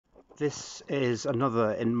This is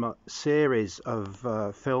another in my series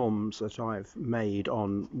of films that I've made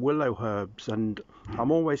on willow herbs, and I'm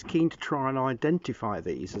always keen to try and identify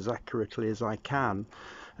these as accurately as I can.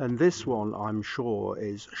 And this one, I'm sure,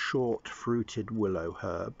 is short-fruited willow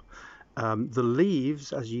herb. The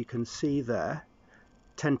leaves, as you can see there,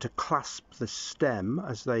 tend to clasp the stem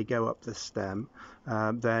as they go up the stem.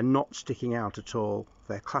 They're not sticking out at all,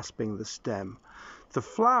 they're clasping the stem. The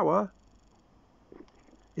flower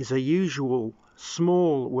is a usual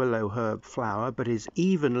small willow herb flower, but is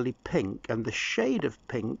evenly pink, and the shade of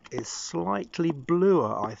pink is slightly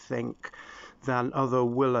bluer, I think, than other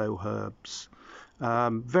willow herbs.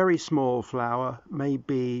 Very small flower,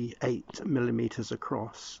 maybe 8 millimeters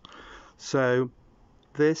across. So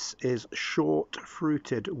this is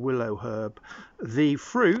short-fruited willow herb. The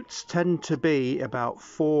fruits tend to be about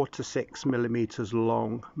 4 to 6 millimeters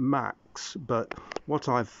long max, but what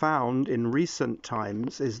I've found in recent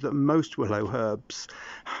times is that most willow herbs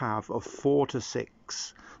have a 4 to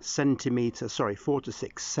 6 centimeter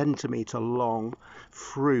long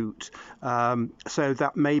fruit. So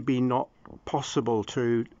that may be not possible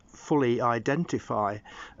to fully identify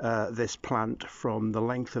this plant from the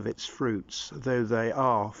length of its fruits, though they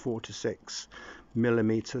are 4 to 6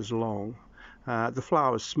 millimeters long. The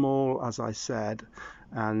flower is small, as I said,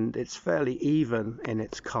 and it's fairly even in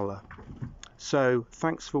its color. So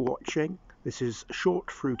thanks for watching. This is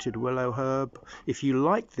short-fruited willow herb. If you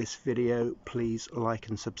like this video, please like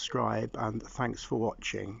and subscribe, and thanks for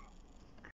watching.